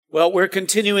Well, we're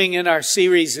continuing in our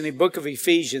series in the book of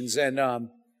Ephesians. And,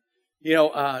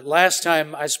 last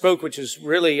time I spoke, which was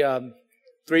really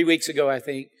 3 weeks ago, I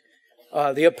think,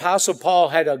 the Apostle Paul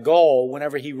had a goal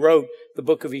whenever he wrote the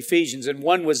book of Ephesians. And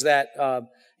one was that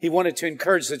he wanted to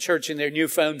encourage the church in their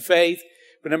newfound faith.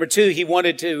 But number two, he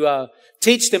wanted to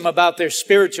teach them about their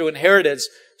spiritual inheritance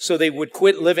so they would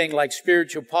quit living like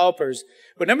spiritual paupers.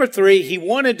 But number three, he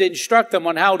wanted to instruct them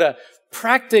on how to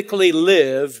practically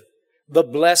live the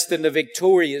blessed and the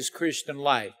victorious Christian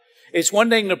life. It's one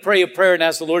thing to pray a prayer and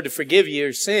ask the Lord to forgive you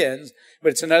your sins,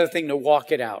 but it's another thing to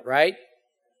walk it out, right?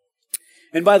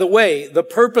 And by the way, the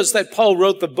purpose that Paul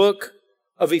wrote the book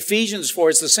of Ephesians for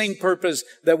is the same purpose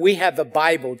that we have the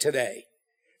Bible today.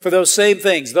 For those same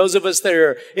things, those of us that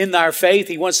are in our faith,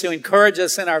 he wants to encourage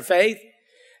us in our faith,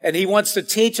 and he wants to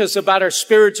teach us about our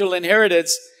spiritual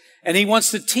inheritance, and he wants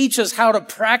to teach us how to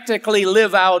practically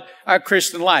live out our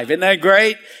Christian life. Isn't that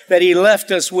great? That he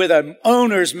left us with an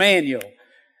owner's manual,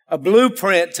 a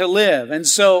blueprint to live. And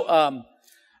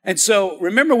so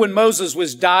remember when Moses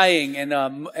was dying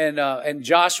and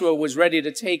Joshua was ready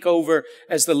to take over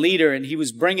as the leader, and he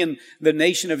was bringing the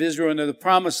nation of Israel into the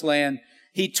promised land.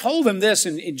 He told them this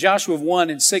in Joshua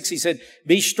 1:6. He said,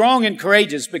 "Be strong and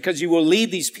courageous, because you will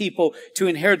lead these people to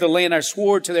inherit the land I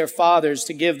swore to their fathers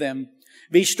to give them.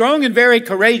 Be strong and very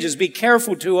courageous. Be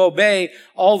careful to obey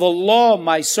all the law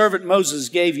my servant Moses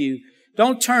gave you.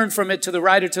 Don't turn from it to the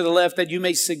right or to the left, that you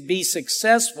may be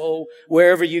successful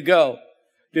wherever you go.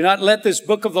 Do not let this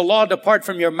book of the law depart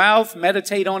from your mouth.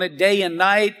 Meditate on it day and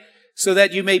night, so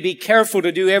that you may be careful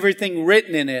to do everything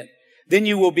written in it. Then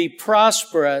you will be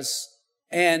prosperous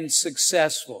and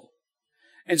successful."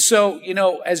 And so,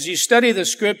 as you study the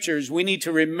scriptures, we need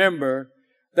to remember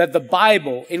that the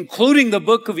Bible, including the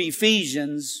book of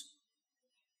Ephesians,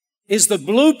 is the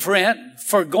blueprint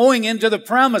for going into the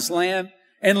promised land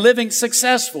and living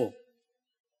successful.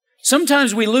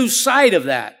 Sometimes we lose sight of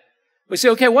that. We say,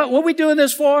 okay, what are we doing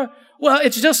this for? Well,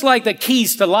 it's just like the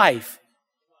keys to life.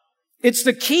 It's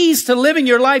the keys to living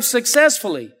your life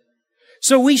successfully.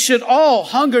 So we should all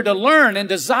hunger to learn and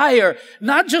desire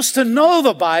not just to know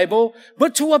the Bible,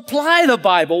 but to apply the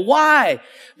Bible. Why?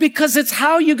 Because it's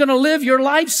how you're going to live your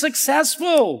life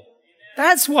successful.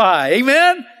 That's why.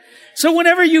 Amen? So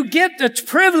whenever you get the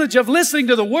privilege of listening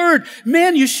to the Word,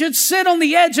 man, you should sit on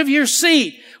the edge of your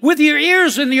seat with your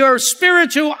ears and your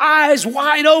spiritual eyes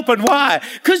wide open. Why?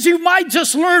 Because you might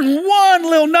just learn one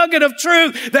little nugget of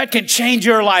truth that can change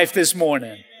your life this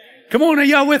morning. Come on, are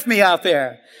y'all with me out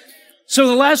there? So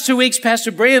the last 2 weeks,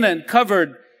 Pastor Brandon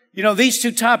covered, these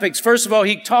two topics. First of all,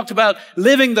 he talked about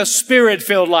living the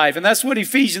Spirit-filled life. And that's what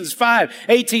Ephesians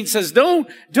 5:18 says.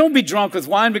 Don't be drunk with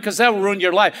wine, because that will ruin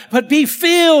your life. But be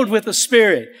filled with the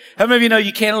Spirit. How many of you know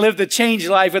you can't live the changed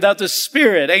life without the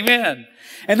Spirit? Amen.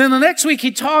 And then the next week, he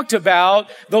talked about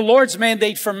the Lord's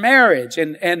mandate for marriage.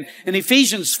 And in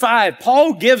Ephesians 5,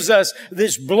 Paul gives us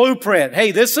this blueprint.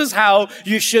 Hey, this is how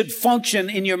you should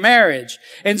function in your marriage.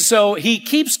 And so he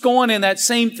keeps going in that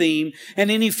same theme.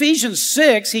 And in Ephesians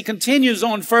 6, he continues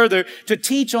on further to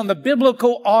teach on the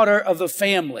biblical order of the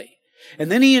family.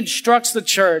 And then he instructs the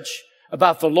church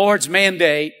about the Lord's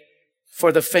mandate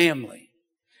for the family.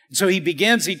 And so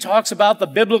he talks about the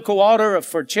biblical order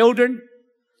for children.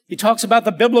 He talks about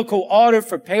the biblical order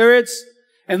for parents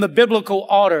and the biblical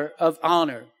order of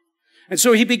honor. And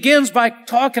so he begins by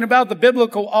talking about the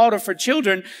biblical order for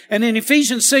children. And in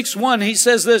Ephesians 6:1, he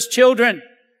says this, "Children,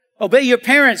 obey your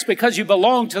parents, because you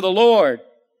belong to the Lord.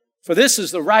 For this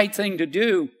is the right thing to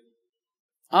do.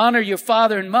 Honor your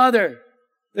father and mother.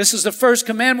 This is the first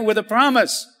commandment with a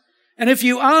promise. And if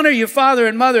you honor your father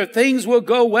and mother, things will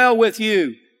go well with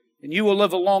you, and you will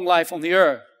live a long life on the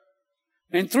earth."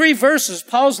 In 3 verses,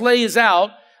 Paul lays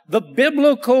out the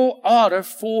biblical order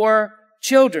for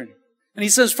children. And he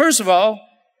says, first of all,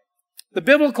 the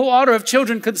biblical order of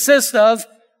children consists of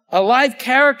a life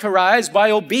characterized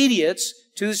by obedience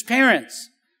to his parents.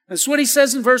 That's what he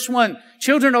says in verse 1.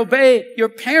 "Children, obey your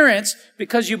parents,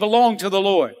 because you belong to the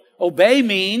Lord." Obey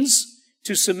means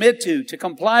to submit to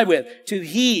comply with, to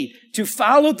heed, to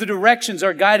follow the directions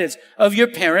or guidance of your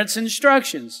parents'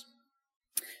 instructions.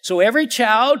 So every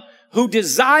child who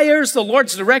desires the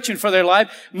Lord's direction for their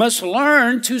life must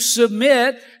learn to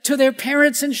submit to their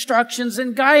parents' instructions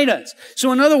and guidance.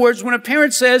 So in other words, when a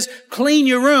parent says, clean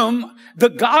your room, the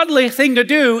godly thing to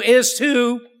do is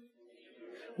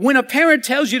when a parent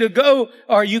tells you to go,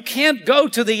 or you can't go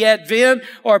to the Advent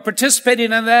or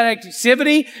participating in that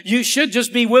activity, you should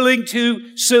just be willing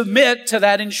to submit to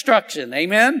that instruction.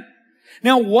 Amen?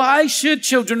 Now, why should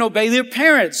children obey their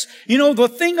parents? You know, the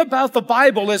thing about the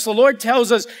Bible is the Lord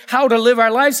tells us how to live our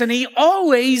lives, and He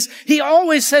always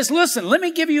says, listen, let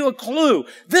me give you a clue.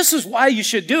 This is why you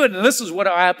should do it, and this is what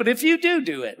will happen if you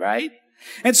do it, right?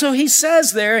 And so He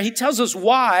says there, He tells us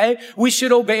why we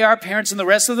should obey our parents in the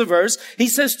rest of the verse. He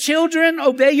says, children,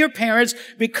 obey your parents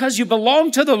because you belong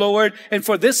to the Lord, and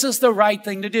for this is the right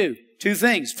thing to do. Two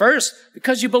things. First,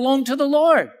 because you belong to the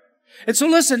Lord. And so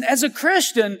listen, as a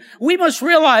Christian, we must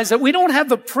realize that we don't have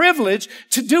the privilege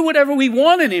to do whatever we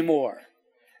want anymore.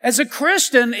 As a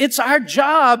Christian, it's our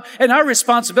job and our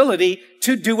responsibility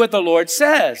to do what the Lord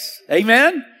says.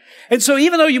 Amen? And so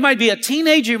even though you might be a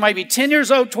teenager, you might be 10 years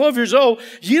old, 12 years old,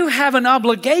 you have an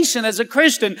obligation as a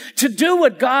Christian to do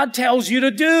what God tells you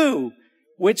to do,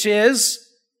 which is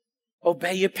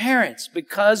obey your parents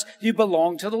because you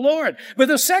belong to the Lord. But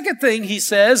the second thing He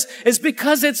says is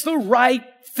because it's the right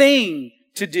thing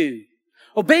to do.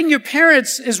 Obeying your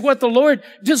parents is what the Lord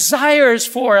desires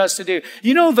for us to do.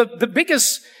 You know,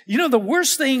 the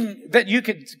worst thing that you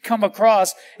could come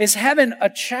across is having a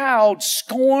child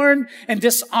scorn and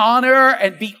dishonor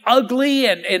and be ugly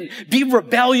and be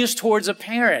rebellious towards a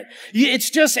parent. It's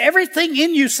just everything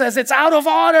in you says it's out of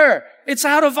order. It's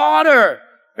out of order.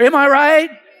 Am I right?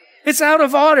 It's out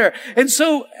of order.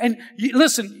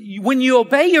 Listen, when you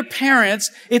obey your parents,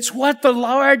 it's what the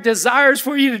Lord desires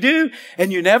for you to do.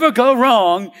 And you never go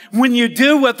wrong when you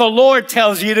do what the Lord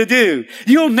tells you to do.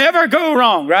 You'll never go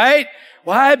wrong, right?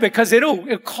 Why? Because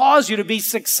it'll cause you to be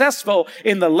successful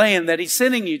in the land that He's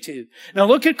sending you to. Now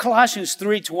look at Colossians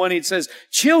 3:20. It says,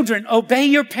 children, obey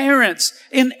your parents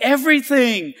in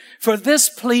everything, for this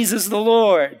pleases the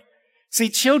Lord. See,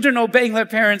 children obeying their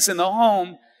parents in the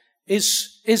home is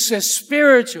as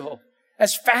spiritual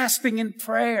as fasting and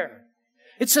prayer.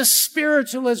 It's as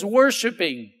spiritual as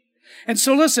worshiping. And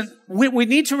so listen, we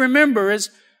need to remember is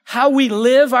how we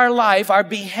live our life, our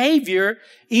behavior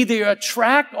either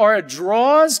attract or it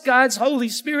draws God's Holy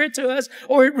Spirit to us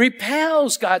or it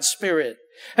repels God's Spirit.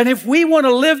 And if we want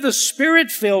to live the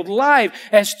Spirit-filled life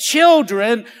as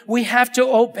children, we have to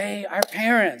obey our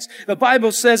parents. The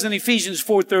Bible says in Ephesians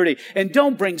 4:30, and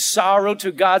don't bring sorrow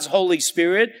to God's Holy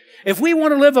Spirit. If we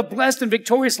want to live a blessed and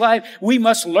victorious life, we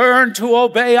must learn to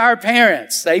obey our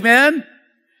parents. Amen?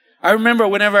 I remember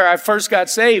whenever I first got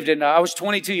saved, and I was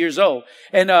 22 years old,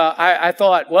 and I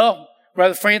thought, well,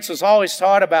 Brother Francis always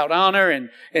taught about honor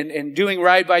and doing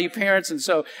right by your parents, and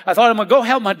so I thought I'm going to go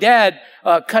help my dad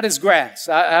cut his grass.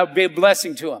 I'll be a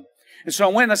blessing to him. And so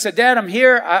I went and I said, Dad, I'm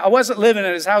here. I wasn't living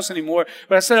at his house anymore,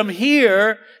 but I said, I'm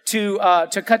here to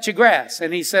cut your grass.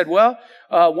 And he said, well,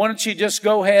 why don't you just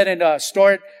go ahead and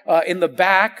start in the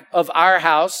back of our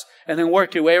house and then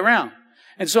work your way around.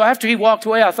 And so after he walked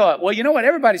away, I thought, well, you know what?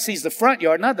 Everybody sees the front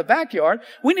yard, not the backyard.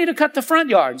 We need to cut the front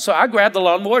yard. And so I grabbed the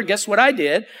lawnmower, and guess what I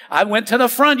did? I went to the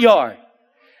front yard.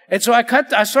 And so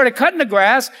I started cutting the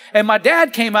grass, and my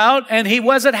dad came out, and he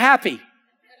wasn't happy.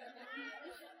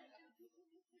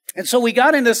 And so we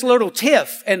got in this little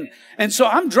tiff, and so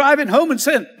I'm driving home and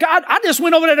saying, God, I just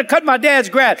went over there to cut my dad's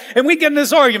grass, and we get in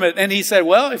this argument. And he said,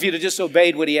 well, if you'd have just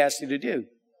obeyed what he asked you to do.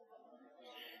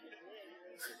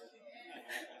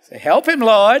 Say, help him,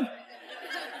 Lord.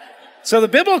 So the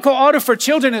biblical order for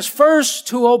children is first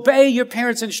to obey your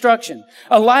parents' instruction.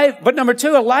 But number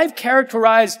two, a life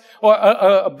characterized, or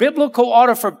a biblical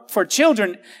order for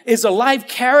children is a life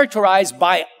characterized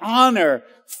by honor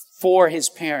for his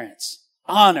parents.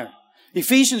 Honor.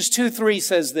 Ephesians 2:3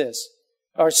 says this,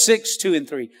 or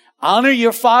 6:2-3. Honor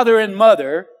your father and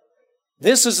mother.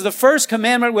 This is the first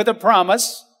commandment with a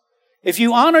promise. If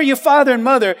you honor your father and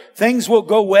mother, things will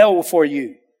go well for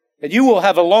you. And you will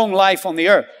have a long life on the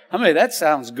earth. I mean, that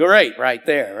sounds great right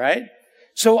there, right?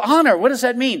 So honor, what does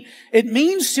that mean? It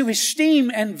means to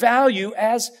esteem and value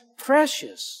as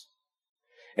precious.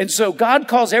 And so God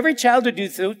calls every child to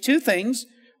do two things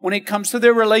when it comes to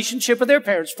their relationship with their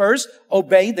parents. First,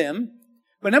 obey them.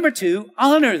 But number two,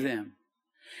 honor them.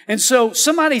 And so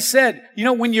somebody said, you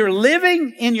know, when you're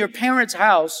living in your parents'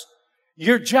 house,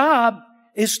 your job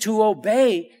is to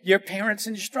obey your parents'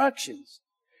 instructions.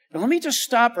 Now, let me just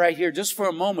stop right here just for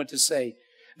a moment to say,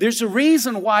 there's a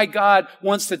reason why God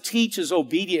wants to teach us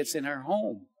obedience in our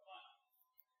home.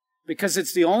 Because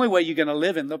it's the only way you're going to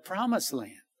live in the promised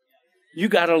land. You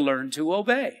got to learn to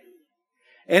obey.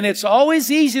 And it's always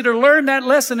easier to learn that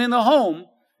lesson in the home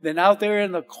than out there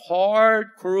in the hard,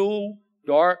 cruel,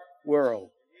 dark world.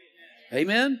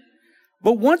 Amen?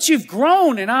 But once you've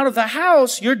grown and out of the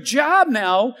house, your job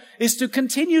now is to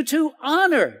continue to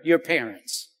honor your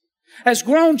parents. As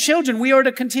grown children, we are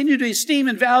to continue to esteem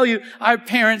and value our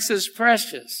parents as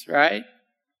precious, right?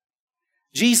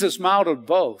 Jesus modeled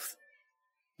both.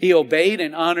 He obeyed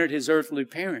and honored his earthly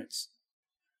parents.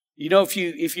 You know, if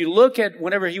you look at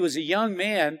whenever he was a young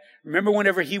man, remember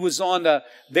whenever he was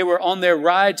they were on their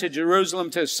ride to Jerusalem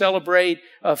to celebrate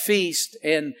a feast,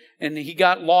 and he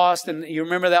got lost, and you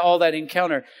remember all that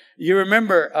encounter. You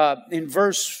remember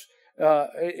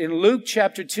in Luke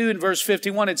chapter 2 and verse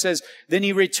 51, it says, "Then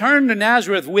he returned to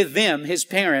Nazareth with them, his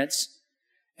parents,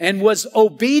 and was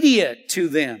obedient to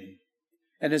them.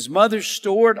 And his mother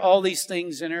stored all these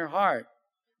things in her heart."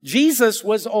 Jesus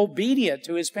was obedient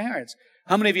to his parents.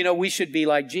 How many of you know we should be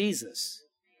like Jesus,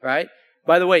 right?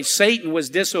 By the way, Satan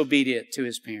was disobedient to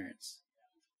his parents.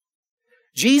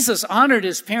 Jesus honored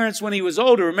his parents when he was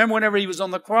older. Remember whenever he was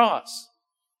on the cross.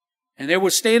 And they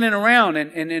were standing around.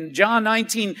 And in John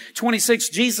 19:26,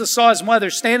 Jesus saw his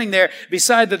mother standing there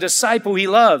beside the disciple he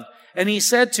loved. And he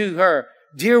said to her,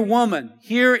 "Dear woman,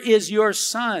 here is your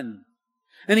son."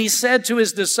 And he said to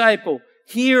his disciple,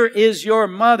 "Here is your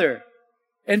mother."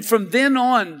 And from then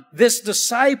on, this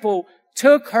disciple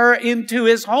took her into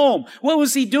his home. What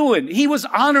was he doing? He was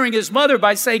honoring his mother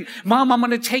by saying, "Mom, I'm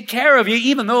going to take care of you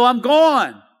even though I'm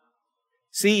gone."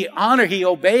 See, he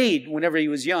obeyed whenever he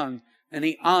was young, and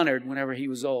he honored whenever he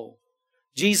was old.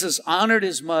 Jesus honored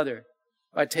his mother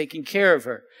by taking care of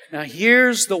her. Now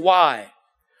here's the why.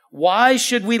 Why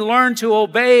should we learn to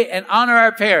obey and honor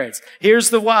our parents? Here's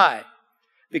the why.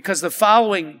 Because the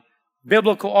following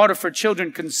biblical order for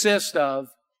children consists of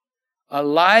a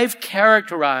life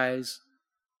characterized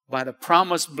by the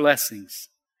promised blessings.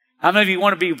 How many of you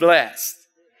want to be blessed?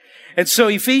 And so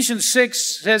Ephesians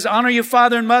 6 says, honor your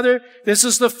father and mother. This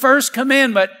is the first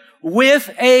commandment with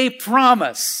a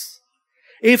promise.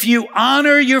 If you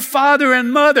honor your father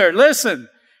and mother, listen,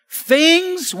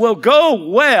 things will go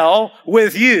well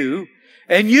with you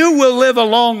and you will live a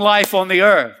long life on the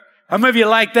earth. How many of you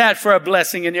like that for a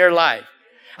blessing in your life?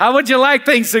 How would you like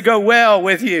things to go well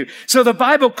with you? So the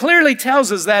Bible clearly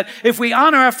tells us that if we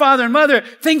honor our father and mother,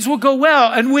 things will go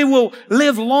well and we will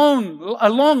live a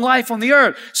long life on the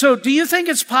earth. So do you think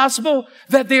it's possible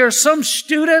that there are some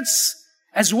students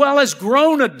as well as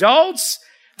grown adults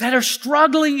that are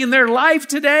struggling in their life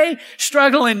today,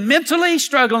 struggling mentally,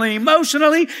 struggling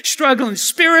emotionally, struggling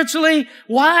spiritually?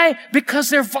 Why? Because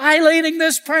they're violating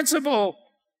this principle.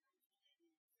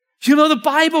 You know, the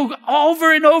Bible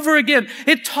over and over again,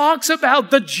 it talks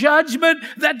about the judgment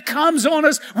that comes on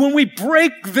us when we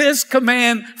break this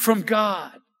command from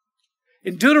God.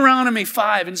 In Deuteronomy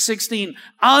 5:16,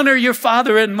 honor your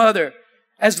father and mother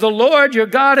as the Lord your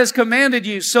God has commanded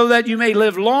you, so that you may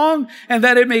live long and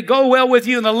that it may go well with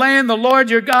you in the land the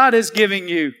Lord your God is giving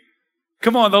you.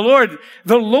 Come on, the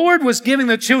Lord was giving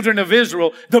the children of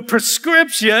Israel the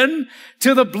prescription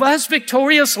to the blessed,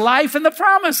 victorious life in the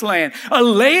promised land. A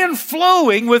land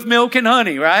flowing with milk and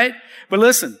honey, right? But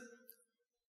listen,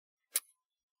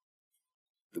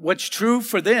 what's true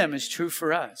for them is true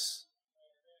for us.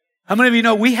 How many of you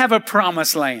know we have a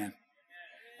promised land?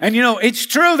 And you know, it's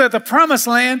true that the promised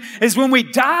land is when we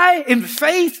die in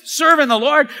faith, serving the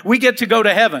Lord, we get to go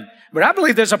to heaven. But I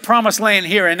believe there's a promised land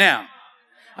here and now.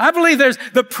 I believe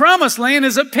the promised land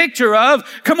is a picture of,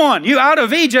 come on, you out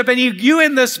of Egypt and you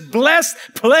in this blessed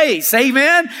place.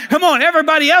 Amen. Come on.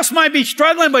 Everybody else might be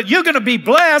struggling, but you're going to be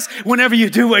blessed whenever you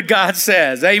do what God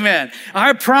says. Amen.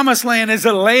 Our promised land is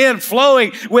a land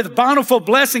flowing with bountiful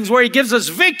blessings where he gives us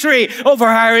victory over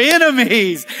our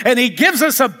enemies. And he gives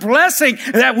us a blessing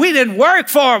that we didn't work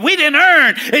for. We didn't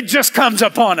earn. It just comes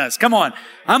upon us. Come on.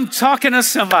 I'm talking to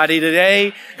somebody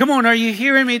today. Come on, are you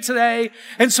hearing me today?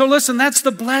 And so listen, that's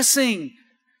the blessing.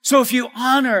 So if you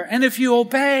honor and if you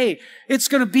obey, it's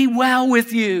going to be well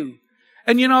with you.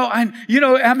 And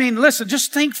listen,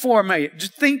 just think for me.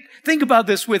 Just think about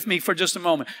this with me for just a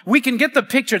moment. We can get the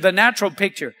picture, the natural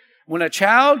picture. When a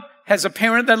child has a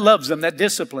parent that loves them, that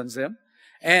disciplines them,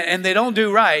 and they don't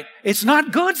do right, it's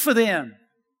not good for them.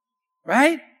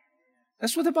 Right?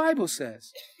 That's what the Bible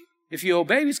says. If you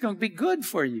obey, it's going to be good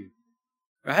for you.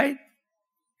 Right?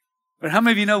 But how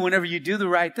many of you know whenever you do the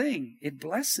right thing, it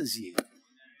blesses you?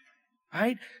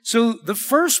 Right? So the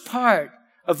first part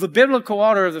of the biblical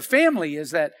order of the family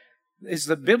is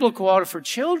the biblical order for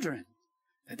children.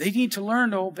 That they need to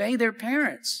learn to obey their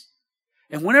parents.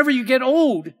 And whenever you get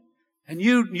old and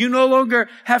you no longer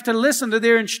have to listen to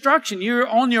their instruction, you're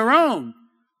on your own.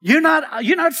 You're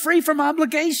not free from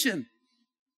obligation.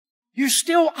 You're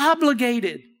still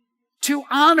obligated to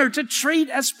honor, to treat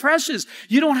as precious.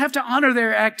 You don't have to honor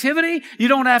their activity. You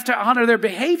don't have to honor their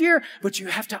behavior, but you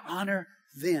have to honor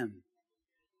them.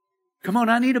 Come on,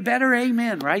 I need a better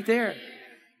amen right there.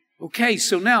 Okay,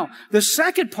 so now the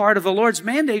second part of the Lord's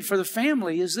mandate for the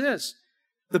family is this.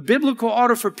 The biblical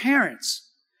order for parents.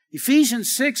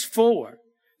 Ephesians 6:4.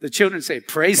 The children say,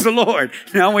 praise the Lord.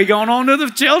 Now we're going on to the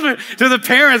children, to the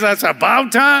parents. That's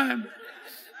about time.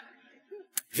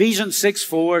 Ephesians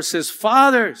 6:4 says,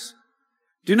 fathers,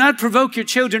 do not provoke your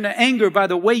children to anger by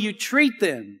the way you treat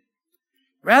them.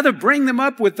 Rather, bring them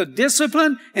up with the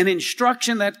discipline and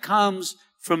instruction that comes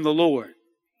from the Lord.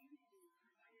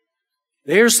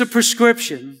 There's the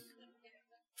prescription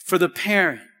for the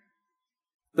parent.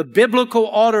 The biblical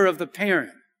order of the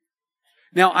parent.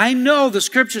 Now, I know the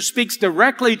Scripture speaks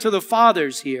directly to the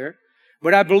fathers here,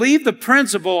 but I believe the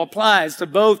principle applies to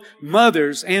both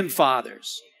mothers and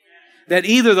fathers. That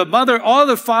either the mother or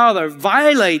the father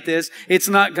violate this, it's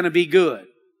not going to be good.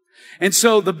 And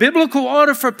so the biblical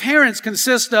order for parents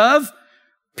consists of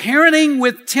parenting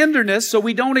with tenderness so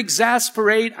we don't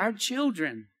exasperate our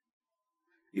children.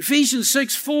 Ephesians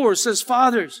 6:4 says,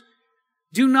 fathers,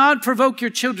 do not provoke your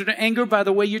children to anger by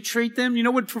the way you treat them. You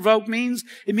know what provoke means?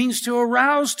 It means to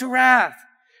arouse to wrath,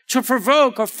 to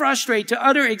provoke or frustrate, to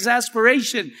utter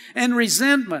exasperation and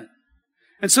resentment.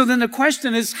 And so then the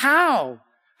question is, how?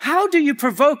 How do you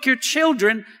provoke your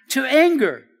children to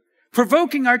anger?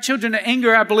 Provoking our children to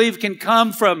anger, I believe, can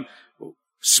come from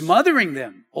smothering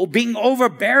them, or being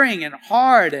overbearing and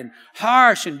hard and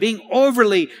harsh and being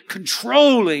overly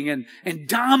controlling and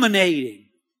dominating.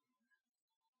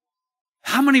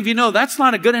 How many of you know that's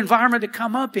not a good environment to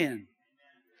come up in?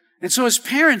 And so as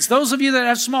parents, those of you that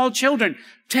have small children,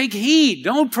 take heed.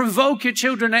 Don't provoke your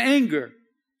children to anger.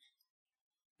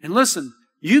 And listen,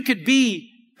 you could be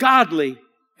godly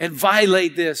and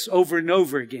violate this over and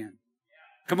over again.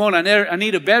 Come on, I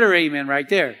need a better amen right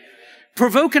there.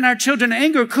 Provoking our children to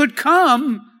anger could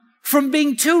come from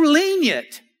being too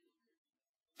lenient,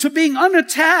 to being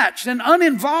unattached and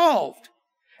uninvolved,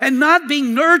 and not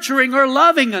being nurturing or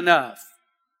loving enough.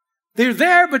 They're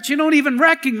there, but you don't even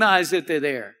recognize that they're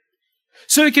there.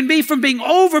 So it can be from being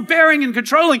overbearing and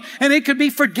controlling, and it could be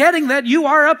forgetting that you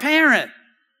are a parent.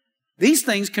 These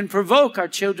things can provoke our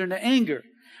children to anger.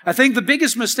 I think the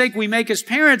biggest mistake we make as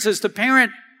parents is to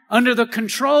parent under the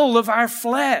control of our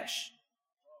flesh,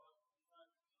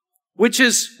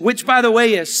 which by the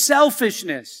way is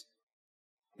selfishness.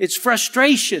 It's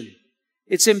frustration.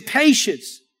 It's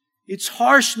impatience. It's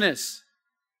harshness.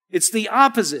 It's the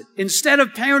opposite. Instead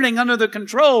of parenting under the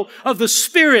control of the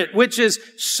Spirit, which is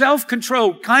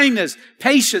self-control, kindness,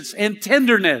 patience, and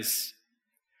tenderness.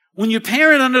 When you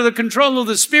parent under the control of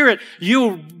the Spirit,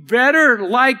 you'll better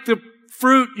like the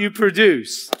fruit you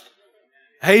produce.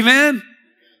 Amen?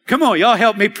 Come on, y'all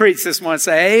help me preach this morning.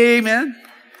 Say amen.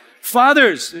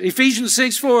 Fathers, Ephesians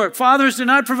 6:4, fathers, do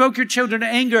not provoke your children to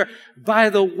anger by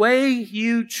the way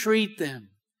you treat them.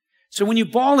 So when you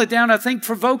boil it down, I think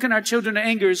provoking our children to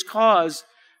anger is caused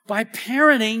by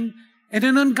parenting in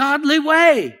an ungodly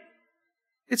way.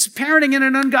 It's parenting in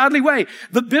an ungodly way.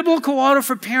 The biblical order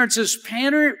for parents is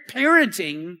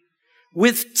parenting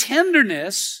with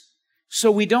tenderness so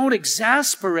we don't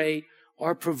exasperate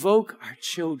or provoke our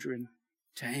children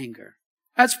to anger.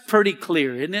 That's pretty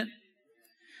clear, isn't it?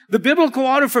 The biblical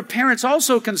order for parents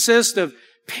also consists of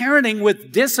parenting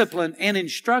with discipline and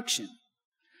instruction.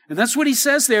 And that's what he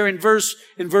says there in verse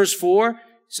 4. He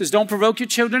says, don't provoke your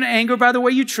children to anger by the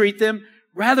way you treat them.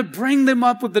 Rather, bring them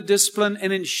up with the discipline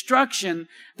and instruction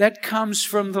that comes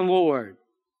from the Lord.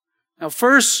 Now,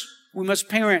 first, we must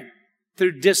parent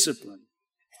through discipline.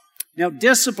 Now,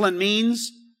 discipline means,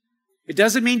 it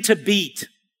doesn't mean to beat.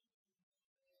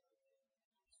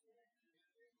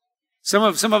 Some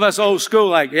of us old school,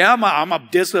 like, yeah, I'm a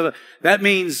discipline. That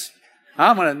means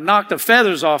I'm going to knock the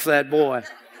feathers off that boy.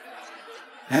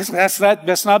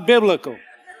 That's not biblical.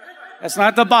 That's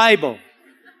not the Bible.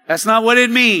 That's not what it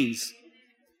means.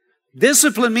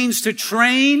 Discipline means to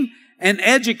train and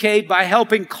educate by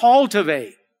helping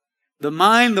cultivate the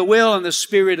mind, the will, and the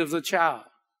spirit of the child.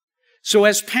 So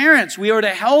as parents, we are to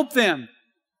help them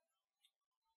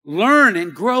learn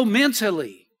and grow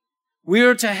mentally. We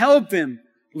are to help them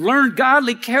learn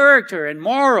godly character and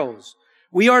morals.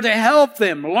 We are to help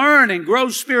them learn and grow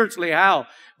spiritually. How?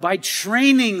 By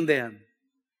training them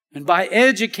and by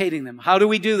educating them. How do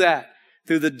we do that?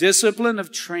 Through the discipline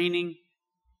of training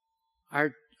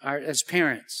our as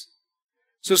parents.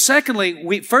 So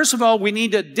secondly, first of all, we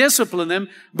need to discipline them,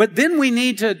 but then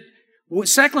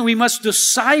secondly, we must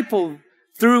disciple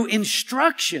through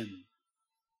instruction.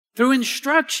 Through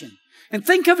instruction. And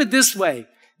think of it this way.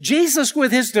 Jesus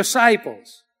with his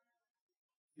disciples.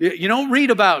 You don't read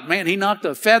about, man, he knocked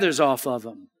the feathers off of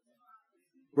them.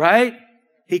 Right?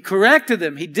 He corrected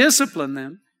them. He disciplined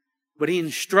them. But he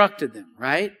instructed them.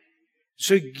 Right?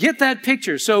 So get that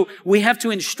picture. So we have to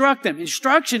instruct them.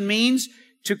 Instruction means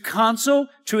to counsel,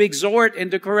 to exhort, and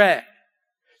to correct.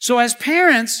 So as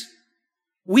parents,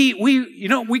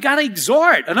 we got to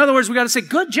exhort. In other words, we got to say,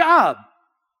 good job.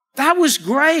 That was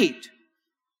great.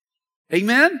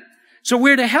 Amen? So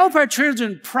we're to help our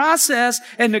children process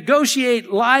and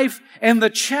negotiate life and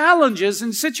the challenges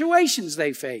and situations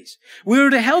they face. We're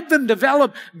to help them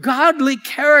develop godly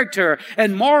character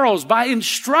and morals by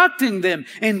instructing them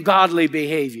in godly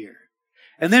behavior.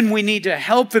 And then we need to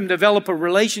help them develop a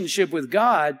relationship with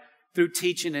God through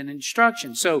teaching and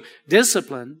instruction. So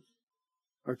discipline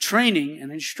or training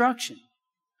and instruction.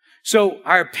 So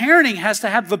our parenting has to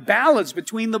have the balance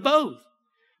between the both.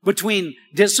 Between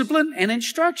discipline and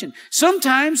instruction.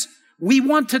 Sometimes we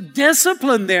want to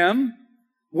discipline them,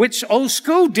 which old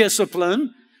school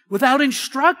discipline, without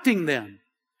instructing them.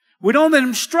 We don't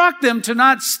instruct them to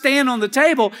not stand on the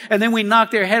table, and then we knock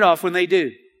their head off when they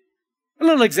do. A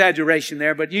little exaggeration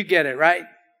there, but you get it, right?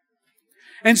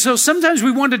 And so sometimes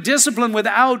we want to discipline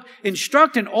without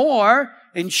instructing, or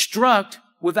instruct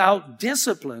without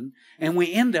discipline, and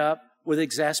we end up with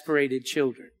exasperated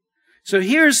children. So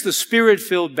here's the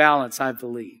Spirit-filled balance, I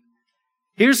believe.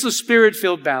 Here's the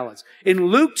Spirit-filled balance. In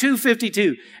Luke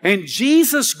 2:52, and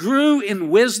Jesus grew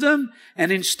in wisdom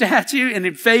and in stature and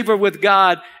in favor with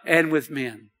God and with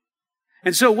men.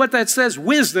 And so what that says,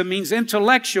 wisdom means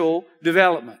intellectual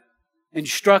development,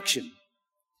 instruction.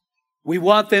 We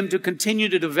want them to continue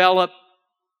to develop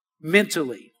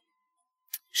mentally.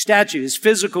 Stature is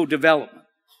physical development,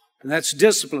 and that's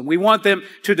discipline. We want them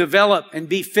to develop and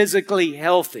be physically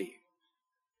healthy.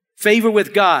 Favor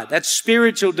with God, that's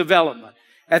spiritual development.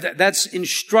 That's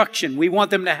instruction. We want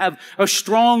them to have a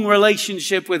strong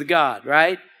relationship with God,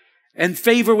 right? And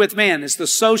favor with man is the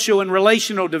social and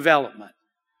relational development.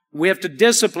 We have to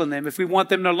discipline them if we want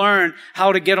them to learn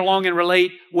how to get along and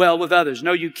relate well with others.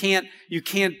 No, you can't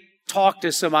talk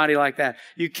to somebody like that.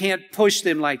 You can't push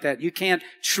them like that. You can't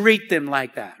treat them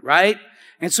like that, right?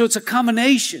 And so it's a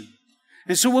combination.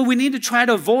 And so what we need to try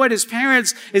to avoid as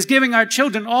parents is giving our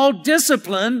children all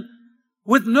discipline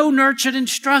with no nurtured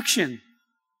instruction.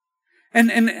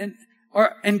 And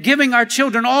giving our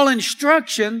children all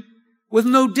instruction with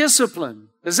no discipline.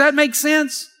 Does that make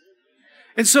sense?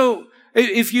 And so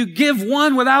if you give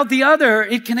one without the other,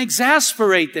 it can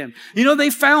exasperate them. They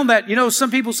found that,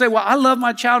 some people say, well, I love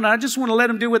my child and I just want to let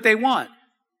them do what they want.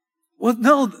 Well,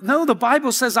 no, the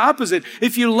Bible says opposite.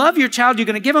 If you love your child, you're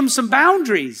going to give them some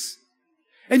boundaries.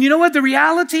 And you know what the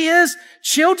reality is?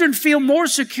 Children feel more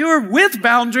secure with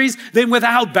boundaries than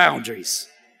without boundaries.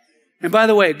 And by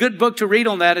the way, a good book to read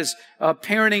on that is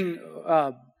Parenting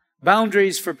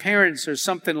Boundaries for Parents or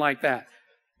something like that.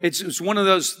 It's one of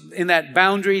those in that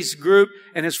boundaries group,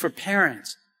 and it's for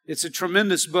parents. It's a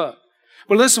tremendous book.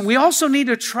 But listen, we also need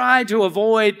to try to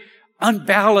avoid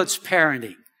unbalanced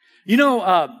parenting.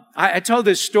 I told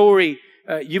this story.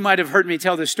 You might have heard me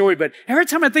tell this story, but every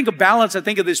time I think of balance, I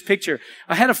think of this picture.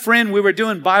 I had a friend, we were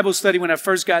doing Bible study when I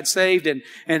first got saved, and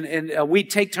we'd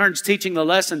take turns teaching the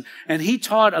lesson, and he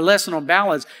taught a lesson on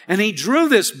balance, and he drew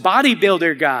this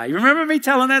bodybuilder guy. You remember me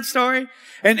telling that story?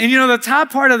 And the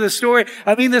top part of the story,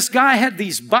 this guy had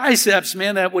these biceps,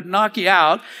 man, that would knock you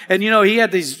out. And, he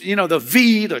had these, the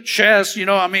V, the chest,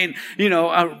 the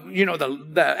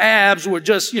abs were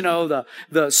just,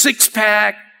 the six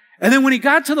pack. And then when he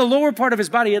got to the lower part of his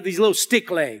body, he had these little stick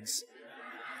legs.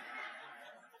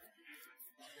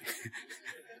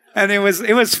 And it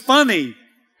was funny.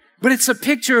 But it's a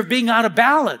picture of being out of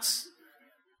balance.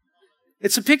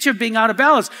 It's a picture of being out of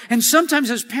balance. And sometimes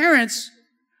as parents,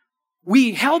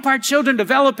 we help our children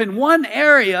develop in one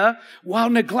area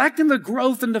while neglecting the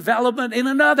growth and development in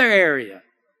another area.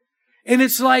 And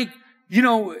it's like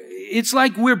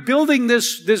we're building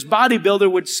this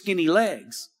bodybuilder with skinny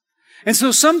legs. And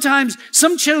so sometimes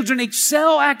some children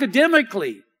excel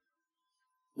academically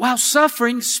while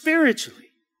suffering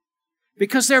spiritually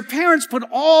because their parents put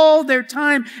all their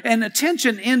time and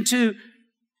attention into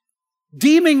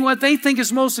deeming what they think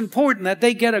is most important, that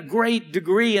they get a great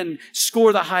degree and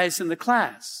score the highest in the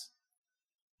class.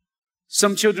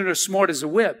 Some children are smart as a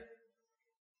whip,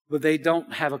 but they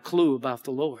don't have a clue about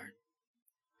the Lord.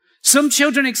 Some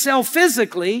children excel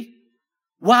physically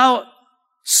while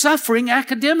suffering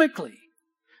academically.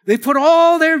 They put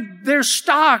all their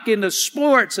stock into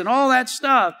sports and all that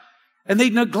stuff, and they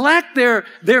neglect their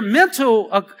mental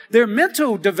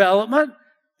development.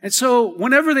 And so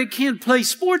whenever they can't play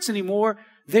sports anymore,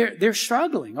 they're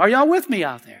struggling. Are y'all with me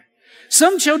out there?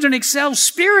 Some children excel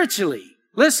spiritually.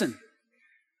 Listen,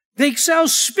 they excel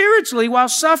spiritually while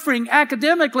suffering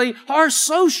academically or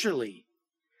socially.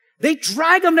 They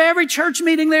drag them to every church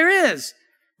meeting there is,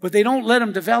 but they don't let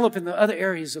them develop in the other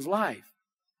areas of life.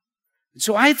 And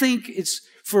so I think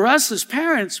for us as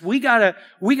parents, we gotta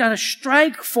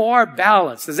strike for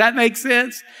balance. Does that make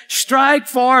sense? Strike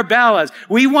for balance.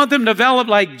 We want them to develop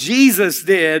like Jesus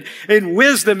did in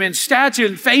wisdom, in stature,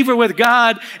 in favor with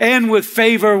God, and with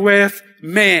favor with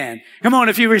man. Come on,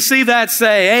 if you receive that,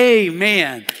 say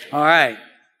amen. All right.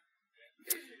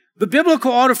 The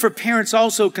biblical order for parents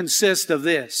also consists of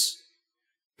this: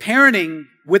 parenting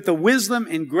with the wisdom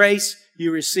and grace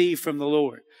you receive from the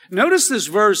Lord. Notice this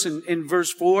verse in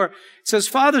verse 4. It says,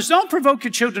 fathers, don't provoke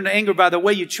your children to anger by the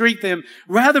way you treat them.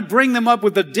 Rather, bring them up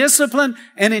with the discipline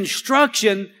and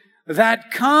instruction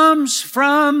that comes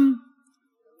from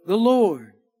the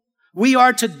Lord. We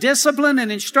are to discipline and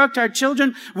instruct our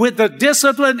children with the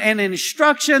discipline and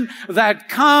instruction that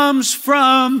comes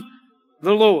from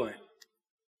the Lord.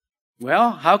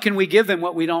 Well, how can we give them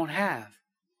what we don't have?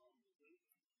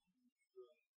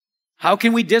 How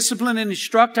can we discipline and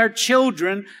instruct our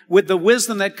children with the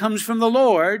wisdom that comes from the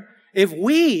Lord if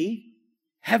we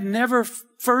have never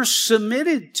first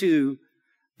submitted to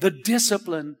the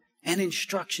discipline and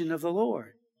instruction of the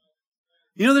Lord?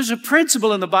 You know, there's a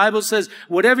principle in the Bible that says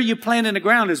whatever you plant in the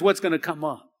ground is what's going to come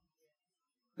up.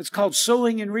 It's called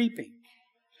sowing and reaping.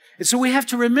 And so we have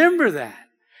to remember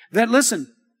that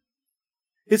listen,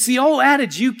 it's the old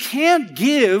adage, you can't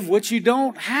give what you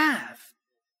don't have.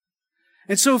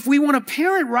 And so if we want to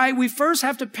parent right, we first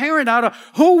have to parent out of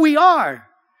who we are.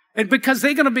 And because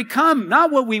they're going to become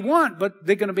not what we want, but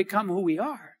they're going to become who we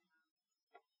are.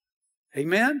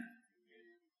 Amen?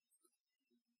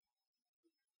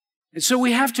 And so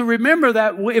we have to remember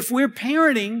that if we're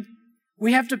parenting,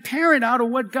 we have to parent out of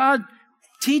what God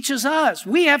teaches us.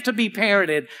 We have to be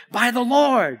parented by the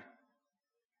Lord.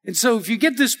 And so if you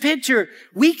get this picture,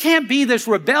 we can't be this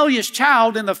rebellious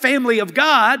child in the family of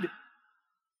God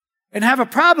and have a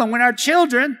problem when our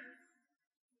children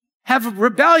have a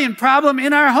rebellion problem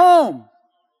in our home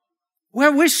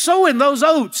where we're sowing those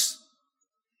oats.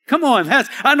 Come on,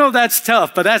 I know that's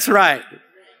tough, but that's right.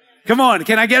 Come on,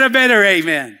 can I get a better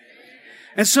amen?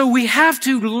 And so we have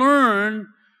to learn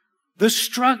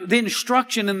the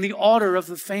instruction and the order of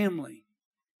the family.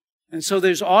 And so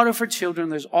there's order for children,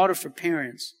 there's order for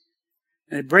parents.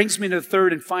 And it brings me to the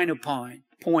third and final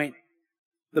point,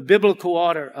 the biblical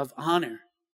order of honor.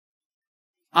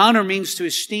 Honor means to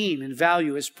esteem and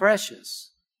value as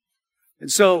precious. And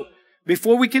so,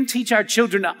 before we can teach our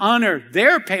children to honor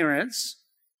their parents,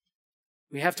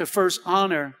 we have to first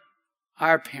honor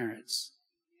our parents.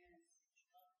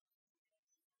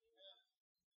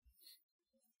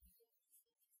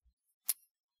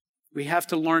 We have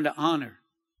to learn to honor.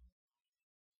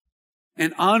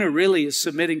 And honor really is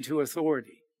submitting to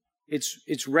authority.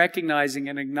 It's recognizing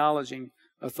and acknowledging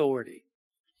authority.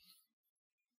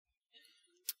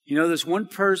 You know, there's one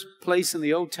place in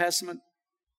the Old Testament,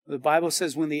 the Bible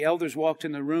says when the elders walked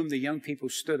in the room, the young people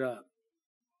stood up.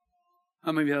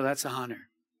 How many of you know that's honor?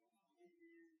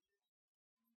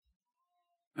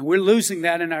 And we're losing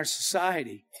that in our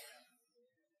society.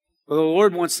 Well, the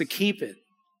Lord wants to keep it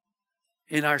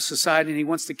in our society, and He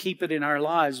wants to keep it in our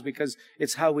lives because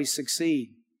it's how we succeed.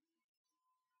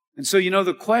 And so, you know,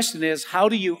 the question is, how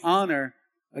do you honor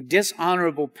a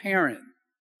dishonorable parent?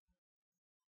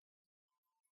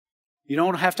 You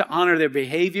don't have to honor their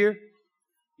behavior.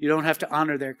 You don't have to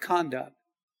honor their conduct.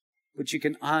 But you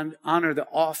can honor the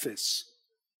office.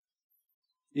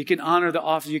 You can honor the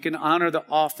office. You can honor the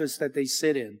office that they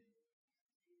sit in.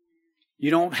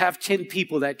 You don't have 10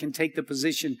 people that can take the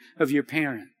position of your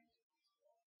parent.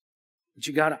 But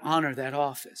you got to honor that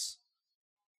office.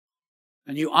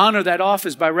 And you honor that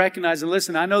office by recognizing,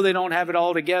 listen, I know they don't have it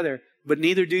all together, but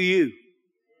neither do you.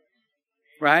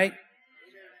 Right?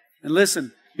 And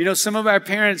listen, you know, some of our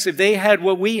parents, if they had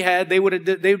what we had, they would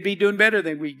be doing better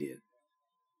than we did.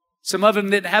 Some of them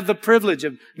didn't have the privilege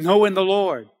of knowing the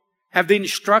Lord, have the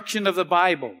instruction of the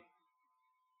Bible.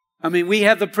 I mean, we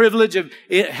have the privilege of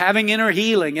having inner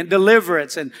healing and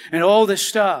deliverance and all this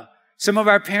stuff. Some of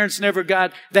our parents never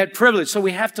got that privilege. So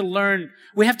we have to learn,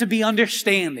 we have to be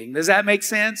understanding. Does that make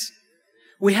sense?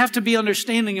 We have to be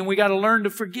understanding, and we got to learn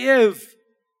to forgive.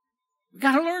 We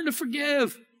got to learn to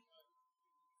forgive.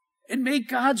 And make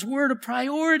God's Word a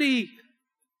priority.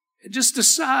 And just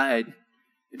decide.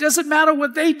 It doesn't matter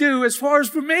what they do. As far as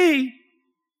for me,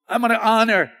 I'm going to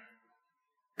honor.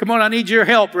 Come on, I need your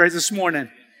help right this morning.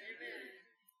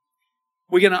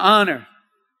 We're going to honor.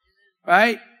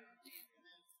 Right?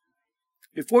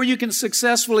 Before you can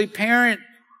successfully parent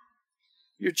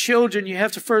your children, you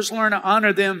have to first learn to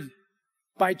honor them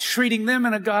by treating them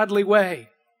in a godly way.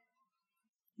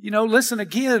 You know, listen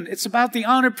again, it's about the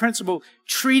honor principle,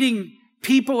 treating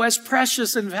people as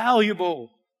precious and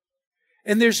valuable.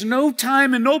 And there's no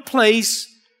time and no place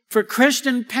for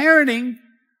Christian parenting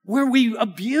where we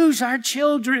abuse our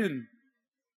children,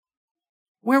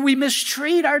 where we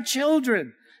mistreat our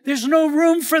children. There's no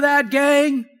room for that,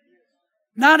 gang.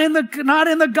 Not in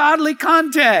the godly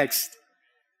context.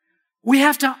 We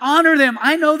have to honor them.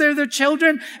 I know they're the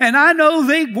children, and I know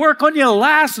they work on your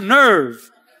last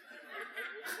nerve.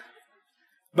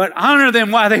 But honor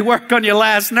them while they work on your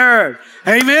last nerve.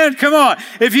 Amen? Come on.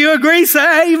 If you agree,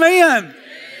 say amen.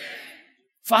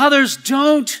 Fathers,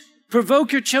 don't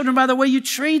provoke your children by the way you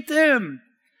treat them.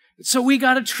 So we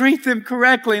got to treat them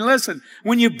correctly. Listen,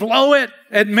 when you blow it,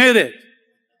 admit it.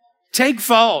 Take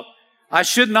fault. I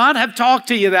should not have talked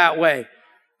to you that way.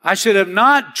 I should have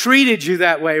not treated you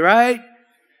that way, right?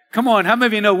 Come on, how many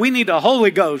of you know we need the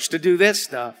Holy Ghost to do this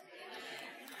stuff?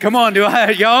 Come on,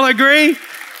 y'all agree?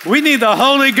 We need the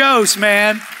Holy Ghost,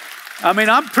 man. I mean,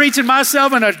 I'm preaching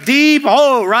myself in a deep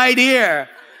hole right here,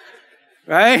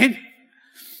 right?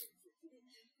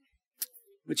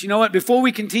 But you know what? Before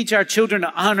we can teach our children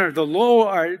to honor the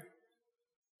Lord,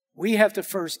 we have to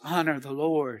first honor the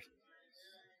Lord.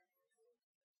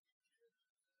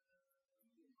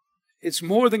 It's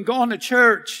more than going to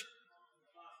church.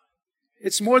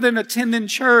 It's more than attending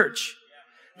church.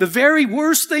 The very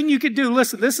worst thing you could do,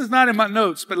 listen, this is not in my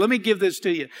notes, but let me give this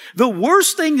to you. The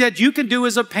worst thing that you can do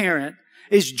as a parent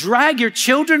is drag your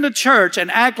children to church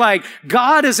and act like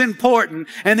God is important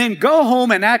and then go home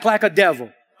and act like a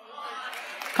devil.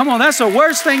 Come on, that's the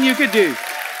worst thing you could do.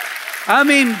 I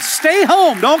mean, stay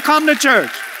home. Don't come to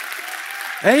church.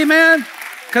 Amen?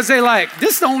 Because they like,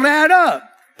 this don't add up.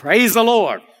 Praise the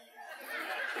Lord.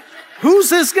 Who's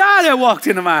this guy that walked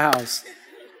into my house?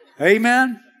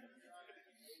 Amen?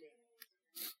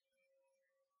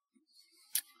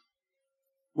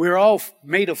 We're all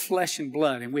made of flesh and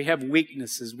blood, and we have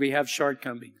weaknesses. We have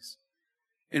shortcomings.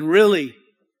 And really,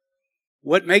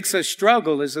 what makes us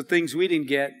struggle is the things we didn't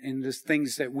get and the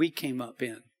things that we came up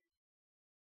in.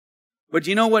 But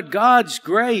you know what? God's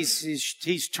grace is,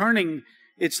 He's turning,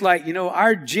 it's like, you know,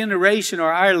 our generation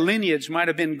or our lineage might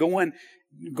have been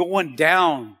going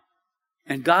down.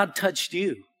 And God touched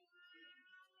you.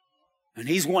 And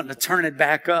He's wanting to turn it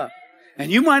back up. And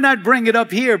you might not bring it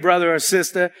up here, brother or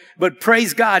sister, but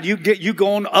praise God, you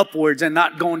going upwards and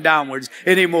not going downwards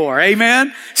anymore.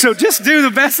 Amen? So just do the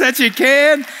best that you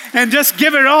can and just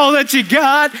give it all that you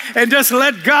got and just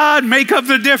let God make up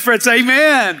the difference.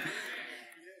 Amen?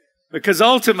 Because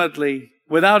ultimately,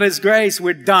 without His grace,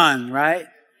 we're done, right?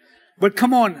 But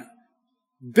come on,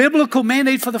 biblical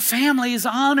mandate for the family is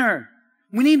honor.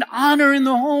 We need honor in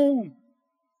the home.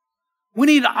 We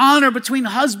need honor between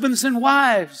husbands and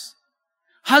wives.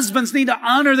 Husbands need to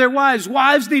honor their wives.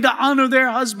 Wives need to honor their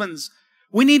husbands.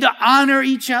 We need to honor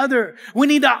each other. We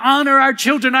need to honor our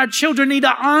children. Our children need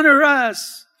to honor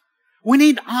us. We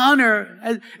need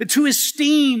honor to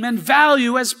esteem and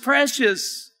value as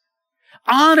precious.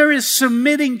 Honor is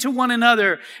submitting to one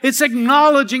another. It's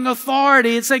acknowledging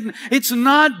authority. It's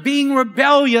not being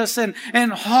rebellious and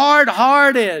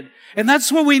hard-hearted. And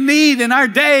that's what we need in our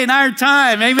day, in our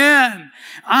time. Amen.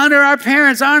 Honor our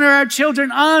parents, honor our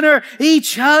children, honor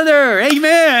each other.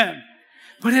 Amen.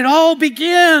 But it all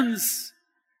begins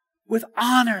with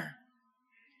honor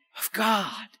of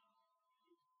God.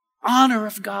 Honor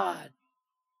of God.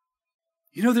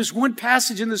 You know, there's one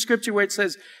passage in the scripture where it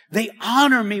says, they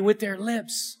honor me with their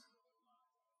lips,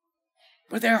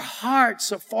 but their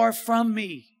hearts are far from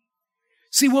me.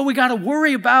 See, what we got to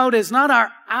worry about is not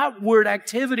our outward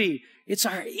activity. It's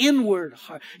our inward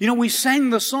heart. You know, we sang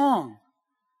the song.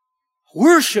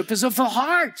 Worship is of the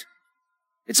heart.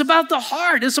 It's about the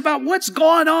heart. It's about what's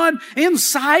going on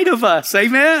inside of us.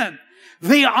 Amen.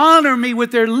 They honor me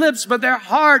with their lips, but their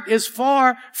heart is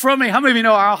far from me. How many of you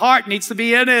know our heart needs to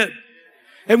be in it?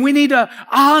 And we need to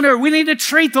honor, we need to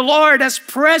treat the Lord as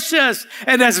precious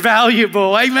and as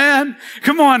valuable. Amen.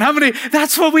 Come on, how many?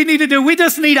 That's what we need to do. We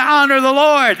just need to honor the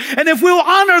Lord. And if we'll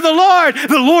honor the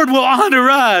Lord will honor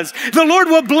us. The Lord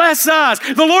will bless us.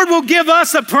 The Lord will give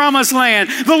us a promised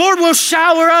land. The Lord will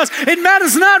shower us. It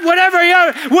matters not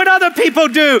what other people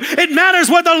do. It matters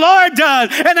what the Lord does.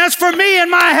 And as for me and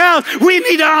my house, we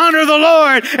need to honor the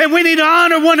Lord and we need to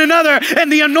honor one another,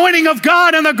 and the anointing of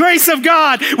God and the grace of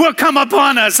God will come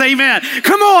upon us. Amen.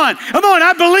 Come on.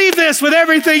 I believe this with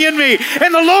everything in me.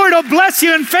 And the Lord will bless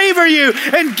you and favor you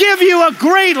and give you a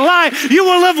great life. You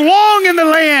will live long in the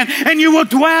land and you will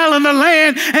dwell in the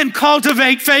land and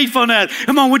cultivate faithfulness.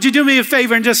 Come on, would you do me a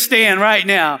favor and just stand right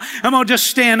now? Come on, just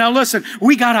stand. Now listen,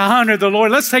 we got to honor the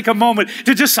Lord. Let's take a moment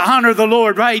to just honor the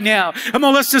Lord right now. Come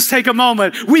on, let's just take a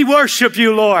moment. We worship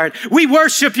you, Lord. We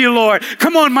worship you, Lord.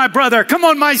 Come on, my brother. Come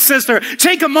on, my sister.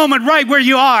 Take a moment right where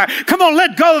you are. Come on,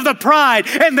 let go of the pride.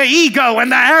 pride and the ego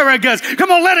and the arrogance.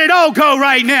 Come on, let it all go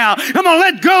right now. Come on,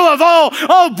 let go of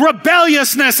all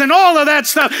rebelliousness and all of that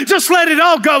stuff. Just let it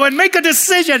all go and make a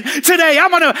decision today.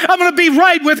 I'm gonna be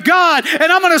right with God,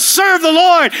 and I'm gonna serve the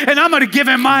Lord, and I'm gonna give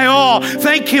him my all.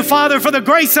 Thank you, Father, for the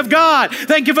grace of God.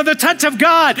 Thank you for the touch of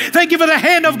God. Thank you for the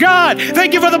hand of God.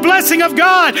 Thank you for the blessing of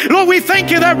God. Lord, we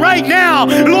thank you that right now,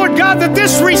 Lord God, that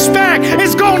disrespect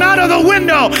is going out of the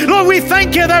window. Lord, we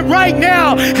thank you that right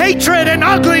now, hatred and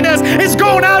ugliness is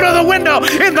going out of the window.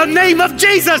 In the name of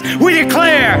Jesus, we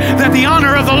declare that the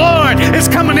honor of the Lord is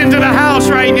coming into the house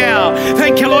right now.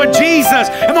 Thank you, Lord Jesus.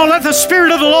 Come on, let the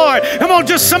Spirit of the Lord, come on,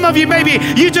 just some of you, maybe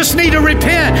you just need to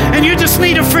repent and you just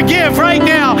need to forgive right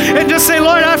now and just say,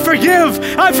 Lord, I forgive.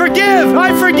 I forgive.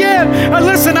 I forgive.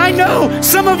 Listen, I know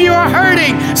some of you are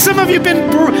hurting. Some of you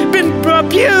have been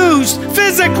abused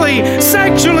physically,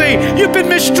 sexually. You've been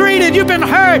mistreated. You've been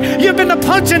hurt. You've been a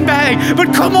punching bag.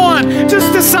 But come on,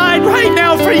 just decide right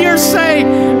now for your sake,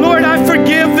 Lord, I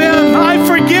forgive them. I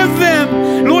forgive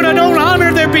them. Lord, I don't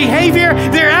honor their behavior,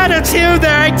 their attitude, their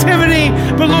activity,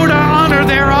 but Lord, I honor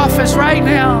their office right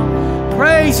now.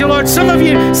 Praise you, Lord. Some of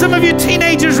you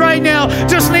teenagers right now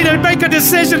just need to make a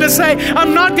decision to say,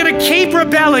 I'm not going to keep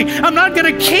rebelling. I'm not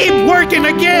going to keep working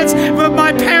against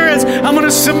my parents. I'm going to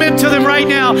submit to them right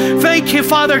now. Thank you,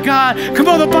 Father God. Come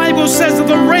on, the Bible says that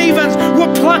the ravens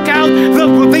will pluck out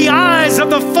the eyes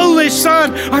of the foolish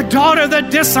son or daughter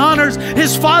that dishonors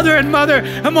his father and mother.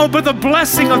 Come on, but the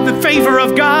blessing of the favor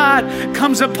of God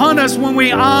comes upon us when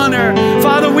we honor.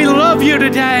 Father, we love you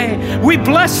today. We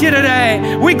bless you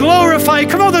today. We glorify.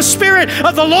 Come on, the Spirit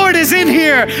of the Lord is in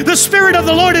here. The Spirit of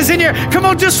the Lord is in here. Come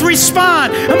on, just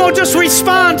respond. Come on, just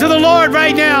respond to the Lord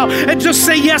right now and just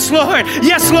say, yes, Lord.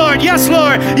 Yes, Lord. Yes,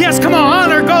 Lord. Yes, come on.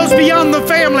 Honor goes beyond the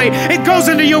family. It goes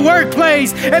into your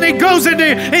workplace, and it goes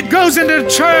into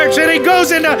church, and it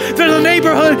goes into the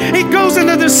neighborhood. It goes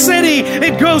into the city.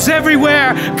 It goes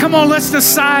everywhere. Come on, let's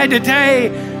decide today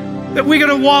that we're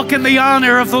going to walk in the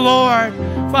honor of the Lord.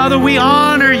 Father, we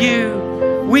honor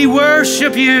you. We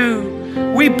worship you.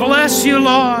 We bless you,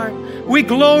 Lord. We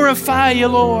glorify you,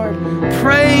 Lord.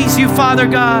 Praise you, Father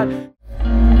God.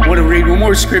 I want to read one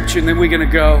more scripture and then we're going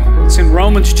to go. It's in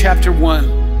Romans chapter 1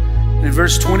 and in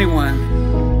verse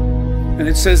 21. And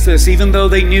it says this, even though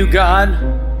they knew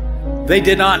God, they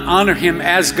did not honor him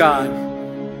as God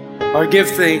or give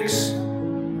thanks.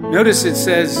 Notice it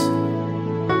says,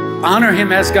 honor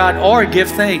him as God or give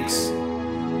thanks.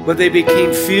 But they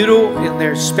became futile in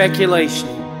their speculation,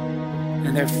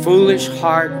 and their foolish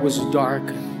heart was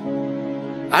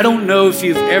darkened. I don't know if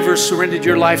you've ever surrendered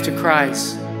your life to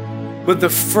Christ, but the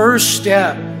first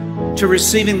step to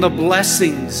receiving the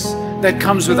blessings that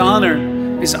comes with honor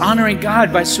is honoring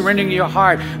God by surrendering your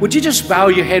heart. Would you just bow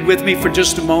your head with me for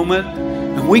just a moment?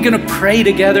 And we're going to pray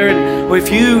together. And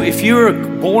if you're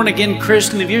a born-again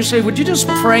Christian, if you're saved, would you just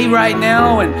pray right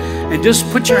now and just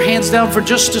put your hands down for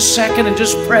just a second and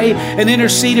just pray and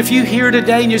intercede. If you're here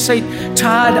today and you say,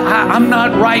 Todd, I'm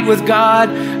not right with God.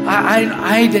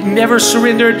 I never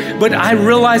surrendered, but I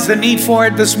realize the need for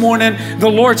it this morning. The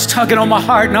Lord's tugging on my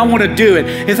heart and I want to do it.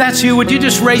 If that's you, would you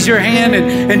just raise your hand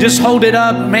and just hold it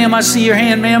up? Ma'am, I see your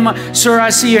hand. Ma'am, sir, I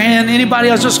see your hand. Anybody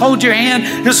else, just hold your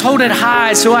hand. Just hold it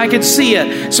high so I can see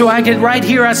it. So I can, right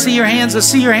here, I see your hands. I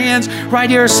see your hands. Right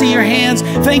here, I see your hands.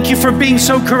 Thank you for being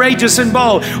so courageous and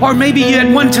bold. Or maybe you,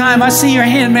 at one time, I see your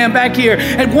hand, man, back here.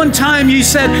 At one time you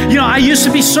said, I used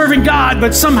to be serving God,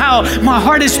 but somehow my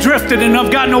heart has drifted and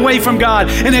I've gotten away from God.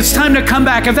 And it's time to come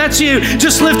back. If that's you,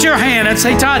 just lift your hand and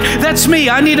say, Todd, that's me.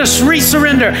 I need to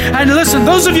re-surrender. And listen,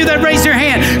 those of you that raised your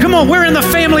hand, come on, we're in the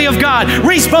family of God.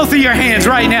 Raise both of your hands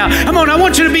right now. Come on, I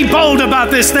want you to be bold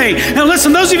about this thing. Now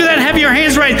listen, those of you that have your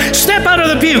hands raised, step out of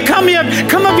the pew. Come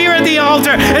up here at the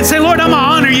altar and say, Lord, I'm going to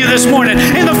honor you this morning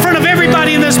in the front of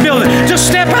everybody in this building. Just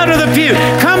step out of the pew.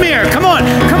 Come here. Come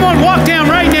on, walk down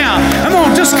right now. Come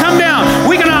on, just come down.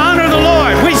 We're going to honor the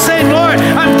Lord. We say, Lord,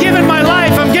 I'm giving my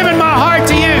life. I'm giving my heart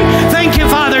to you. Thank you,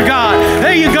 Father God.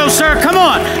 There you go, sir. Come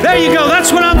on. There you go.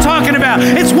 That's what I'm talking about.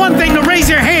 It's one thing to raise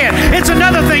your hand. It's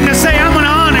another thing to say, I'm going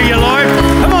to honor you, Lord.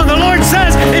 Come on. The Lord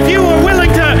says, if you are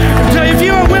willing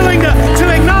to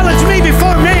acknowledge me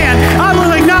before man, I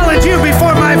will acknowledge you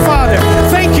before my Father.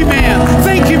 Thank you, man.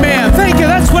 Thank you, man. Thank you.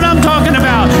 That's what I'm talking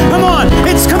about. Come on.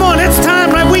 It's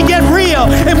time that we get real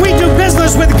and we do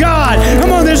business with God.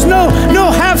 Come on. There's no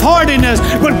half-heartedness,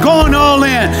 but going all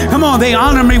in. Come on. They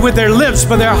honor me with their lips,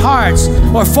 but their hearts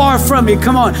are far from me.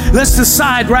 Come on. Let's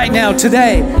decide right now,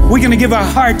 today, we're going to give our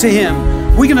heart to him.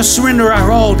 We're going to surrender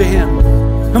our all to him.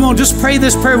 Come on. Just pray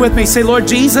this prayer with me. Say, Lord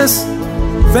Jesus,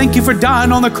 thank you for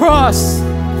dying on the cross.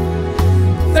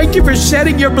 Thank you for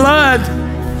shedding your blood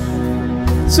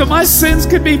so my sins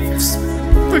could be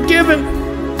forgiven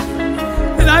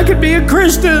and I could be a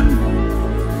Christian.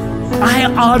 I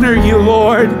honor you,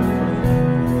 Lord.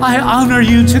 I honor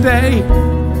you today.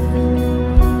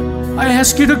 I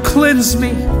ask you to cleanse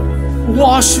me,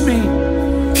 wash me,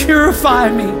 purify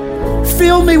me,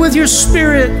 fill me with your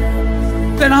Spirit,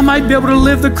 that I might be able to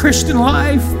live the Christian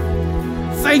life.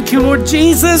 Thank you, Lord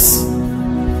Jesus,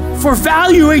 for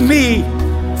valuing me,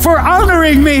 for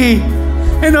honoring me,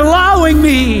 and allowing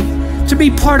me to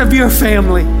be part of your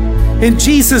family. In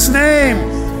Jesus' name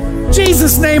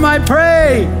I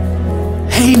pray.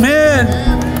 Amen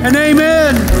and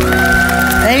amen.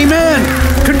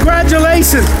 Amen.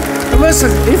 Congratulations.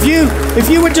 Listen, if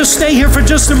you would just stay here for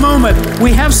just a moment,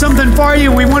 we have something for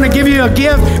you. We want to give you a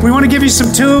gift. We want to give you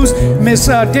some tools. Miss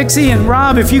Dixie and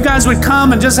Rob, if you guys would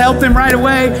come and just help them right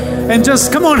away. And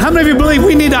just, come on, how many of you believe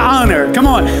we need to honor? Come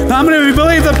on. How many of you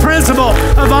believe the principle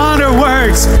of honor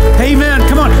works? Amen.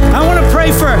 Come on. I want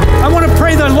to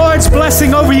pray the Lord's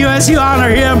blessing over you as you honor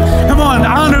Him. Come on,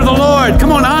 honor the Lord.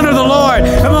 Come on, honor the Lord.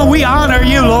 Come on, we honor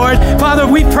you, Lord. Father,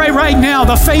 we pray right now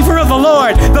the favor of the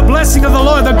Lord, the blessing of the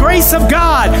Lord, the grace of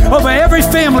God over every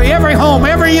family, every home,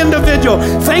 every individual.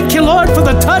 Thank you, Lord, for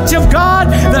the touch of God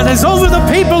that is over the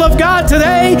people of God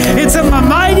today. It's in the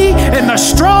mighty